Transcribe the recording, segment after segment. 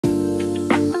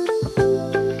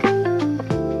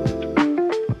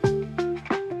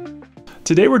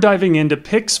Today we're diving into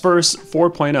PixVerse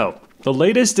 4.0, the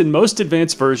latest and most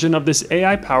advanced version of this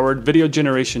AI-powered video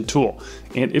generation tool.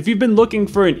 And if you've been looking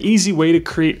for an easy way to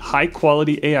create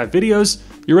high-quality AI videos,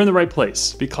 you're in the right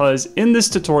place, because in this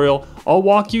tutorial, I'll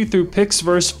walk you through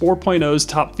PixVerse 4.0's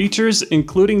top features,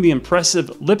 including the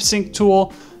impressive lip sync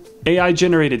tool,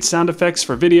 AI-generated sound effects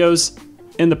for videos,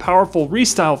 and the powerful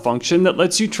Restyle function that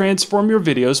lets you transform your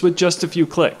videos with just a few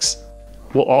clicks.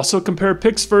 We'll also compare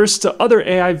PixVerse to other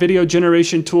AI video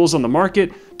generation tools on the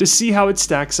market to see how it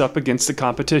stacks up against the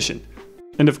competition.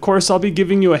 And of course, I'll be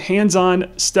giving you a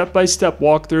hands-on, step-by-step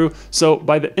walkthrough, so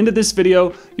by the end of this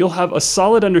video, you'll have a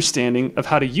solid understanding of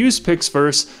how to use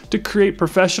PixVerse to create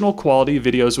professional quality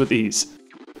videos with ease.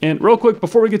 And real quick,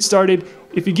 before we get started,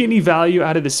 if you get any value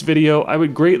out of this video, I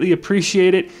would greatly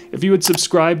appreciate it if you would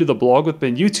subscribe to the Blog with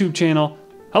Ben YouTube channel.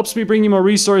 Helps me bring you more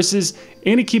resources,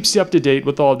 and it keeps you up to date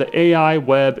with all the AI,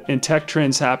 web, and tech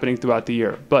trends happening throughout the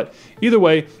year. But either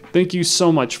way, thank you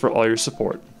so much for all your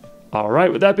support. All right,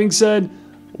 with that being said,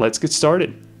 let's get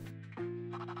started.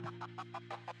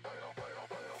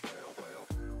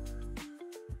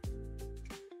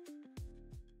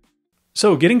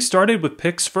 So getting started with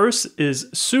PixVerse is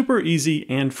super easy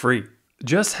and free.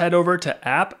 Just head over to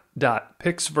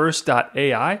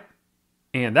app.pixverse.ai,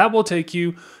 and that will take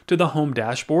you to the home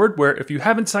dashboard, where if you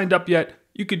haven't signed up yet,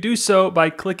 you could do so by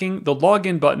clicking the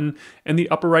login button in the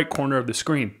upper right corner of the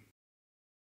screen.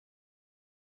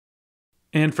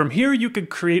 And from here, you could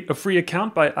create a free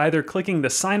account by either clicking the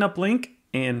sign up link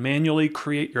and manually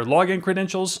create your login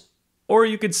credentials, or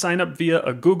you could sign up via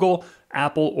a Google,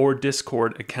 Apple, or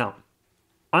Discord account.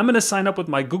 I'm going to sign up with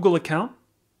my Google account.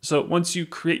 So once you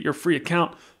create your free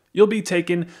account, you'll be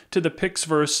taken to the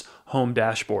PixVerse home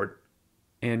dashboard.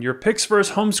 And your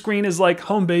PixVerse home screen is like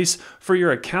home base for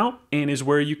your account and is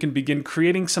where you can begin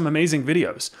creating some amazing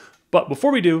videos. But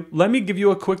before we do, let me give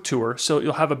you a quick tour so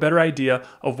you'll have a better idea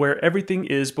of where everything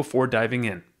is before diving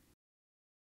in.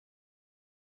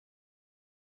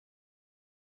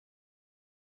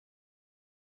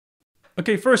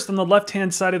 Okay, first on the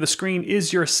left-hand side of the screen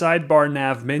is your sidebar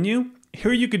nav menu.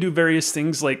 Here you could do various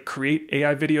things like create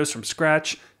AI videos from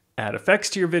scratch, add effects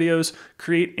to your videos,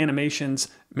 create animations,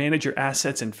 manage your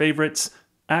assets and favorites,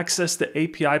 access the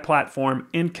API platform,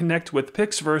 and connect with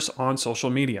PixVerse on social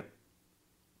media.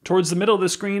 Towards the middle of the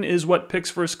screen is what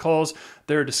PixVerse calls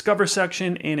their Discover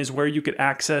section, and is where you could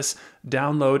access,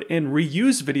 download, and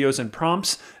reuse videos and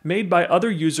prompts made by other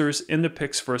users in the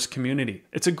PixVerse community.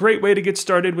 It's a great way to get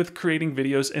started with creating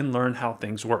videos and learn how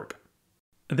things work.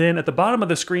 Then at the bottom of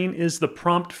the screen is the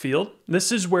prompt field.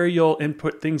 This is where you'll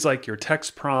input things like your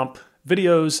text prompt,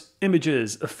 videos,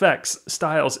 images, effects,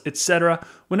 styles, etc.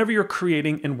 whenever you're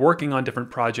creating and working on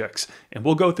different projects. And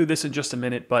we'll go through this in just a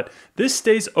minute, but this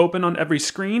stays open on every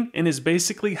screen and is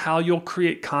basically how you'll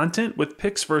create content with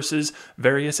PixVerse's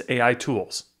various AI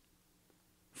tools.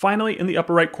 Finally, in the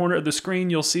upper right corner of the screen,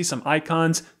 you'll see some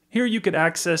icons. Here you could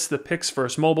access the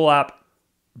PixVerse mobile app,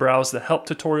 browse the help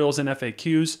tutorials and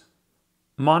FAQs,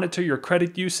 monitor your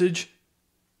credit usage,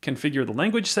 configure the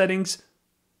language settings,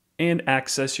 and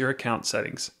access your account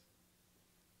settings.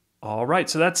 All right,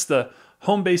 so that's the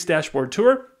home-based dashboard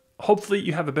tour. Hopefully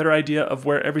you have a better idea of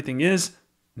where everything is.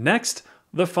 Next,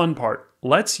 the fun part.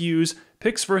 Let's use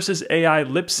PixVerse's AI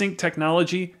lip sync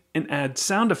technology and add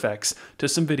sound effects to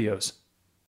some videos.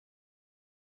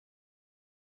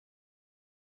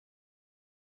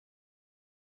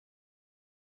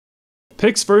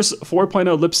 PixVerse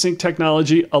 4.0 lip sync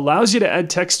technology allows you to add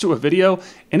text to a video,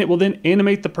 and it will then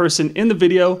animate the person in the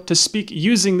video to speak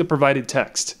using the provided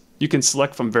text. You can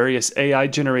select from various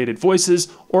AI-generated voices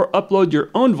or upload your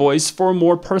own voice for a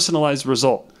more personalized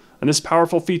result. And this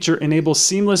powerful feature enables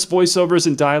seamless voiceovers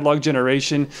and dialogue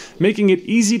generation, making it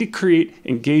easy to create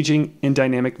engaging and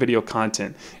dynamic video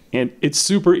content. And it's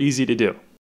super easy to do.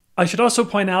 I should also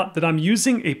point out that I'm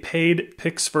using a paid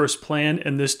PixVerse plan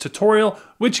in this tutorial,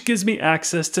 which gives me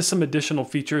access to some additional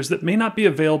features that may not be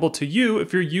available to you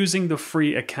if you're using the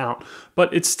free account,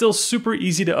 but it's still super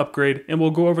easy to upgrade, and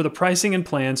we'll go over the pricing and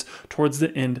plans towards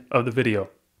the end of the video.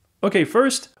 Okay,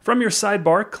 first, from your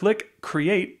sidebar, click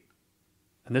Create,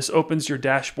 and this opens your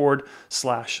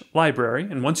dashboard/library,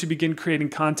 and once you begin creating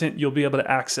content, you'll be able to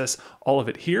access all of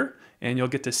it here, and you'll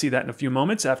get to see that in a few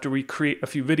moments after we create a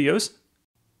few videos.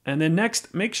 And then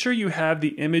next, make sure you have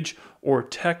the image or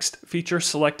text feature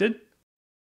selected.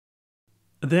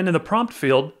 Then in the prompt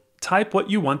field, type what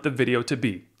you want the video to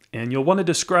be. And you'll want to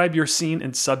describe your scene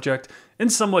and subject in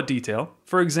somewhat detail.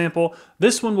 For example,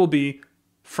 this one will be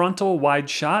frontal wide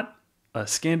shot. A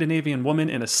Scandinavian woman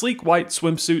in a sleek white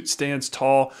swimsuit stands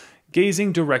tall,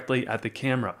 gazing directly at the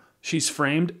camera. She's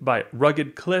framed by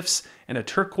rugged cliffs and a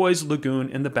turquoise lagoon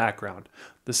in the background.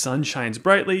 The sun shines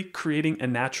brightly, creating a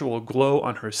natural glow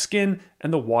on her skin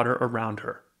and the water around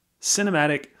her.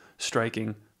 Cinematic,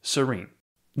 striking, serene.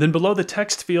 Then below the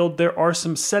text field, there are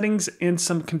some settings and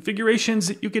some configurations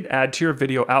that you could add to your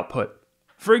video output.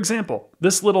 For example,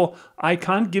 this little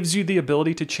icon gives you the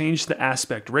ability to change the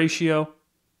aspect ratio,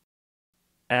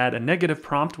 add a negative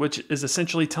prompt, which is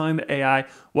essentially telling the AI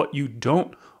what you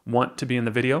don't want to be in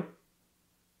the video.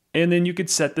 And then you could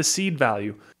set the seed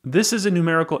value. This is a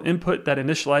numerical input that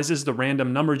initializes the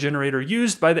random number generator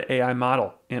used by the AI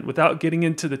model. And without getting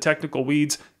into the technical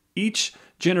weeds, each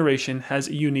generation has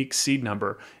a unique seed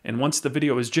number. And once the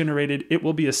video is generated, it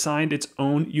will be assigned its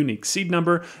own unique seed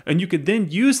number. And you could then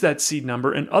use that seed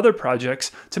number in other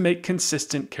projects to make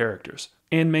consistent characters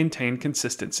and maintain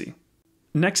consistency.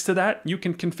 Next to that, you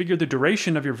can configure the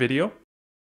duration of your video.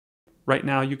 Right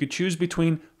now, you could choose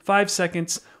between 5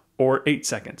 seconds or 8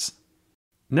 seconds.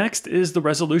 Next is the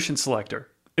resolution selector.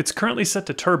 It's currently set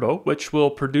to turbo, which will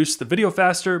produce the video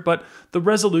faster, but the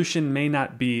resolution may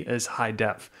not be as high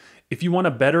def. If you want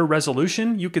a better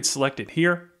resolution, you could select it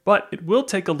here, but it will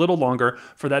take a little longer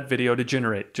for that video to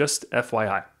generate, just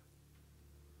FYI.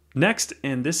 Next,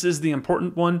 and this is the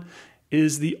important one,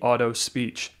 is the auto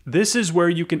speech. This is where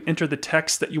you can enter the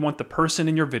text that you want the person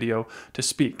in your video to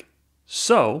speak.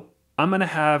 So, I'm going to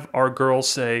have our girl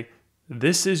say,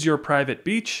 "This is your private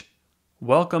beach.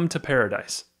 Welcome to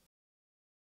paradise."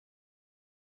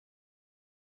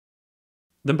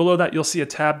 Then below that, you'll see a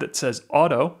tab that says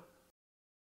Auto.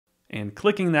 And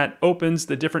clicking that opens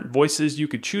the different voices you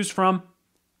could choose from.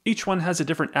 Each one has a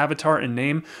different avatar and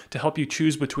name to help you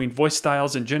choose between voice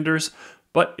styles and genders.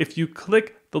 But if you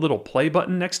click the little play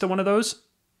button next to one of those,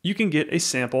 you can get a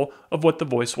sample of what the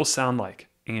voice will sound like.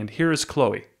 And here is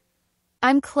Chloe.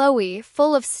 I'm Chloe,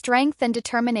 full of strength and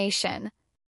determination.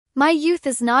 My youth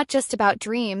is not just about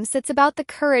dreams, it's about the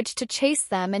courage to chase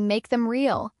them and make them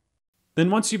real. Then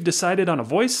once you've decided on a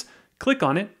voice, click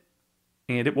on it,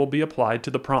 and it will be applied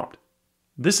to the prompt.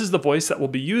 This is the voice that will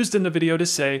be used in the video to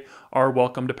say our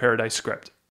Welcome to Paradise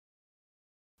script.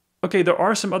 Okay, there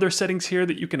are some other settings here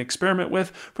that you can experiment with.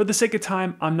 For the sake of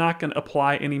time, I'm not going to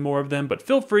apply any more of them, but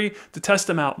feel free to test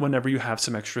them out whenever you have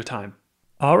some extra time.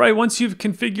 All right, once you've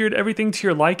configured everything to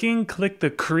your liking, click the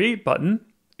Create button,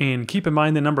 and keep in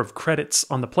mind the number of credits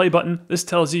on the Play button. This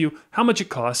tells you how much it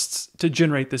costs to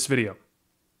generate this video.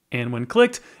 And when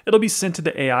clicked, it'll be sent to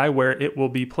the AI where it will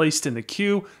be placed in the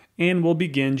queue and will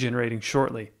begin generating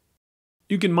shortly.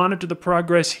 You can monitor the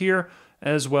progress here,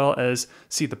 as well as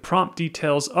see the prompt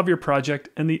details of your project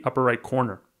in the upper right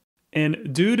corner.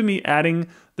 And due to me adding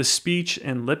the speech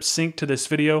and lip sync to this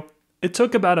video, it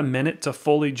took about a minute to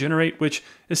fully generate, which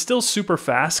is still super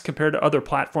fast compared to other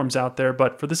platforms out there,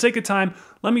 but for the sake of time,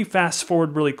 let me fast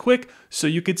forward really quick so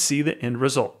you could see the end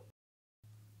result.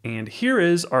 And here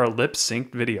is our lip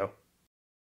synced video.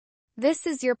 This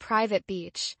is your private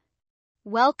beach.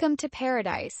 Welcome to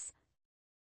paradise.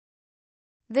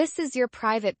 This is your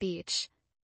private beach.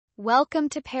 Welcome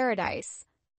to paradise.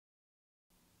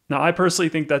 Now, I personally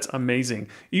think that's amazing.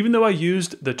 Even though I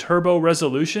used the turbo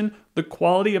resolution, the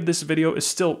quality of this video is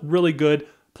still really good.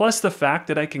 Plus, the fact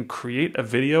that I can create a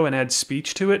video and add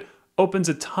speech to it opens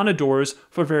a ton of doors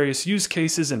for various use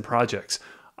cases and projects.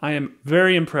 I am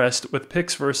very impressed with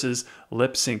PixVerse's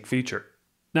lip sync feature.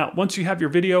 Now, once you have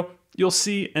your video, you'll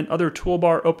see another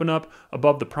toolbar open up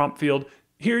above the prompt field.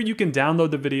 Here you can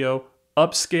download the video,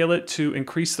 upscale it to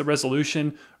increase the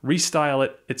resolution, restyle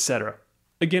it, etc.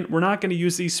 Again, we're not going to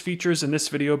use these features in this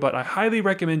video, but I highly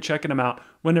recommend checking them out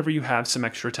whenever you have some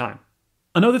extra time.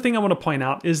 Another thing I want to point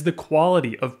out is the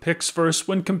quality of PixVerse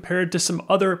when compared to some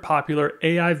other popular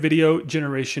AI video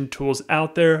generation tools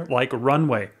out there like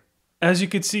Runway. As you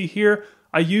can see here,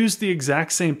 I used the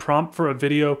exact same prompt for a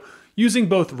video using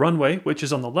both Runway, which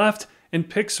is on the left, and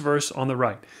PixVerse on the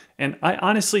right. And I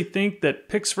honestly think that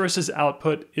PixVerse's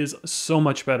output is so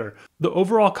much better. The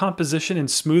overall composition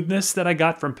and smoothness that I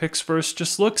got from PixVerse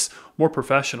just looks more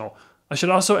professional. I should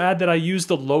also add that I used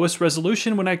the lowest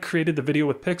resolution when I created the video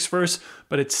with PixVerse,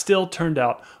 but it still turned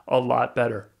out a lot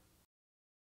better.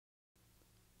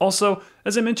 Also,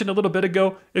 as I mentioned a little bit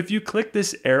ago, if you click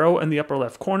this arrow in the upper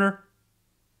left corner,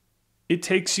 it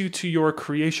takes you to your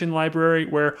creation library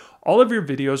where all of your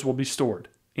videos will be stored.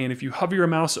 And if you hover your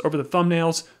mouse over the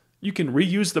thumbnails, you can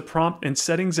reuse the prompt and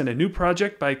settings in a new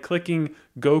project by clicking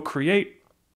Go Create,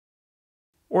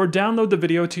 or download the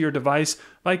video to your device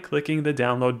by clicking the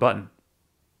Download button.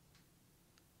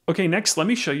 Okay, next let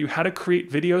me show you how to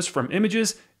create videos from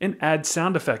images and add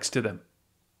sound effects to them.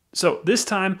 So this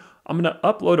time, I'm going to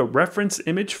upload a reference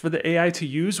image for the AI to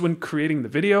use when creating the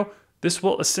video. This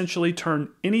will essentially turn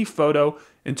any photo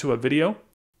into a video.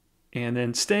 And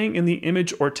then staying in the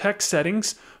image or text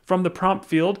settings, from the prompt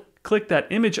field, click that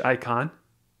image icon,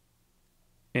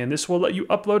 and this will let you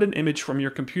upload an image from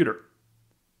your computer.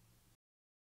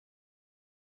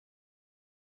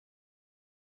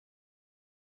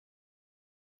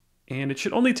 And it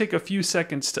should only take a few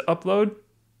seconds to upload.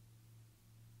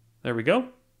 There we go.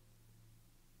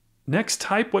 Next,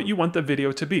 type what you want the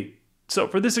video to be. So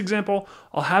for this example,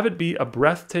 I'll have it be a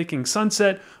breathtaking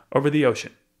sunset over the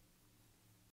ocean.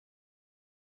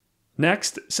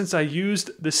 Next, since I used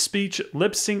the speech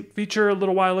lip sync feature a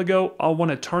little while ago, I'll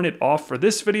want to turn it off for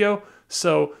this video.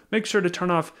 So make sure to turn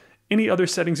off any other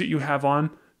settings that you have on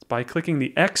by clicking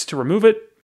the X to remove it.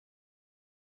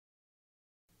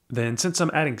 Then since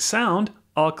I'm adding sound,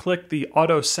 I'll click the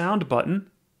auto sound button.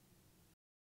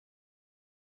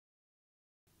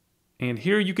 And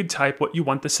here you could type what you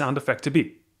want the sound effect to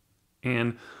be.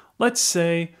 And let's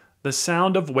say the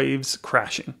sound of waves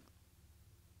crashing.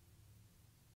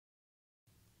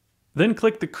 Then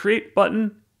click the Create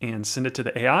button and send it to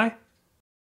the AI.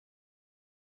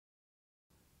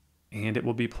 And it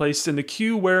will be placed in the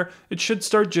queue where it should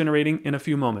start generating in a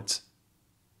few moments.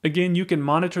 Again, you can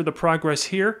monitor the progress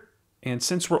here. And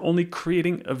since we're only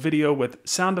creating a video with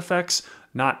sound effects,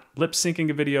 not lip syncing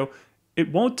a video,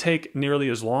 it won't take nearly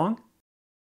as long.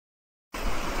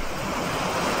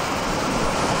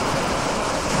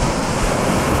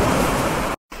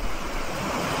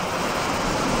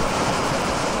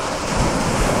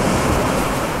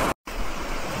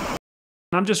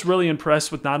 I'm just really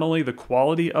impressed with not only the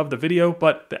quality of the video,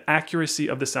 but the accuracy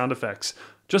of the sound effects.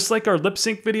 Just like our lip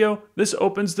sync video, this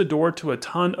opens the door to a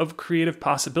ton of creative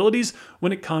possibilities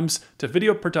when it comes to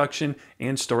video production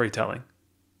and storytelling.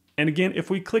 And again, if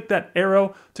we click that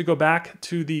arrow to go back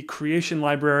to the creation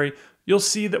library, you'll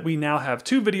see that we now have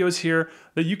 2 videos here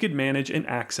that you could manage and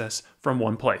access from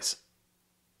one place.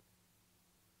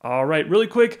 All right, really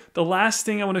quick, the last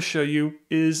thing I want to show you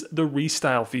is the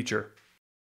Restyle feature.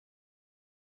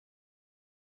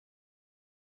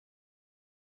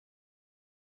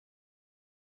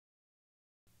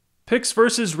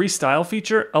 PixVerse's Restyle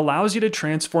feature allows you to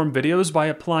transform videos by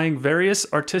applying various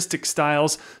artistic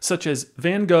styles such as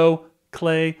Van Gogh,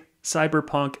 clay,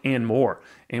 cyberpunk, and more.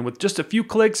 And with just a few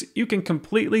clicks, you can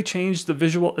completely change the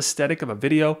visual aesthetic of a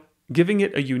video, giving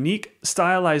it a unique,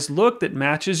 stylized look that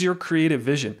matches your creative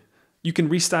vision. You can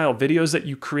restyle videos that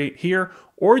you create here,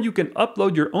 or you can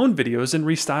upload your own videos and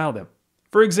restyle them.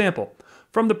 For example,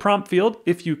 from the prompt field,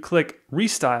 if you click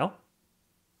Restyle,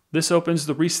 this opens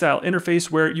the Restyle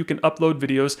interface where you can upload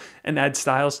videos and add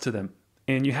styles to them.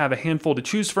 And you have a handful to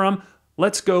choose from.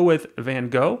 Let's go with Van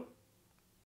Gogh.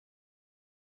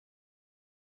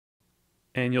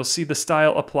 And you'll see the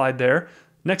style applied there.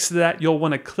 Next to that, you'll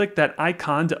want to click that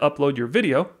icon to upload your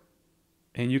video.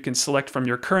 And you can select from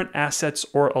your current assets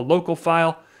or a local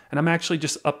file. And I'm actually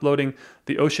just uploading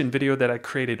the ocean video that I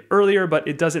created earlier, but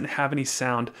it doesn't have any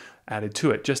sound added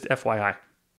to it, just FYI.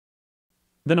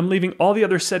 Then I'm leaving all the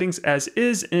other settings as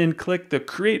is and click the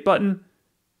Create button,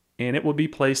 and it will be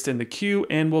placed in the queue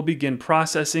and will begin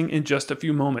processing in just a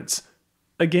few moments.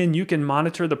 Again, you can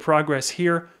monitor the progress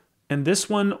here, and this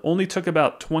one only took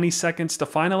about 20 seconds to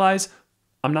finalize.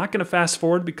 I'm not going to fast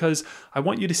forward because I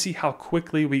want you to see how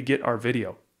quickly we get our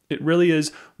video. It really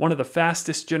is one of the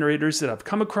fastest generators that I've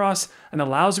come across and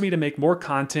allows me to make more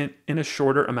content in a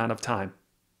shorter amount of time.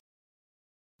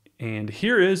 And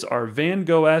here is our Van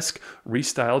Gogh-esque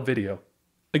restyled video.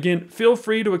 Again, feel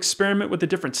free to experiment with the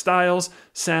different styles,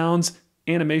 sounds,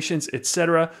 animations,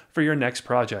 etc. for your next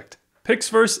project.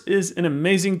 PixVerse is an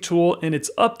amazing tool and it's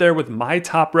up there with my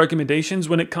top recommendations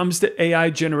when it comes to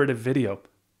AI generative video.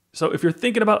 So if you're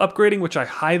thinking about upgrading, which I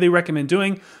highly recommend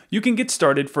doing, you can get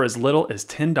started for as little as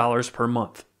 $10 per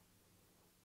month.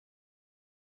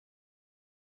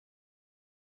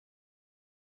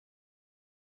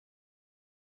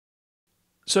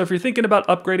 So if you're thinking about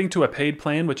upgrading to a paid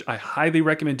plan, which I highly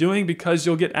recommend doing because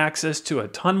you'll get access to a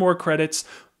ton more credits,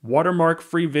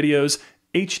 watermark-free videos,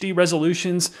 HD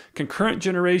resolutions, concurrent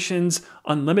generations,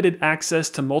 unlimited access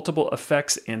to multiple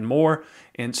effects, and more.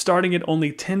 And starting at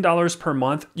only $10 per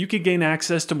month, you could gain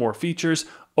access to more features,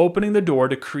 opening the door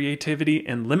to creativity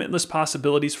and limitless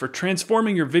possibilities for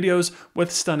transforming your videos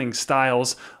with stunning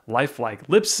styles, lifelike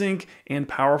lip sync, and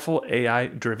powerful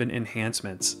AI-driven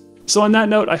enhancements. So on that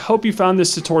note, I hope you found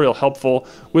this tutorial helpful.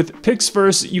 With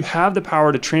PixVerse, you have the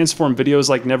power to transform videos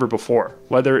like never before,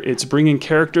 whether it's bringing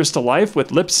characters to life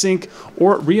with lip sync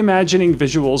or reimagining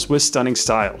visuals with stunning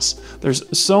styles. There's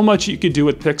so much you could do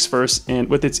with PixVerse, and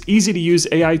with its easy to use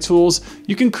AI tools,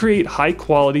 you can create high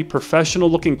quality,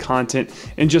 professional looking content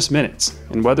in just minutes.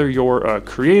 And whether you're a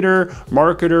creator,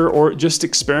 marketer, or just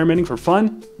experimenting for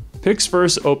fun,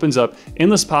 PixVerse opens up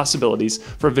endless possibilities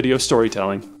for video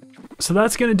storytelling. So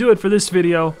that's going to do it for this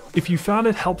video. If you found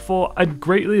it helpful, I'd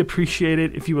greatly appreciate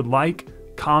it if you would like,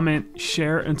 comment,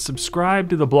 share, and subscribe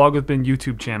to the Blog with Ben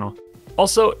YouTube channel.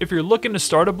 Also, if you're looking to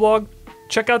start a blog,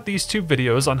 check out these 2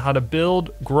 videos on how to build,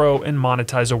 grow, and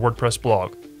monetize a WordPress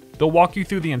blog. They'll walk you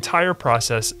through the entire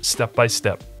process step by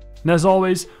step. And as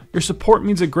always, your support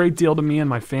means a great deal to me and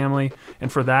my family,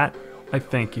 and for that, I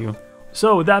thank you.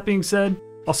 So with that being said,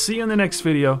 I'll see you in the next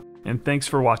video, and thanks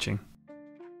for watching.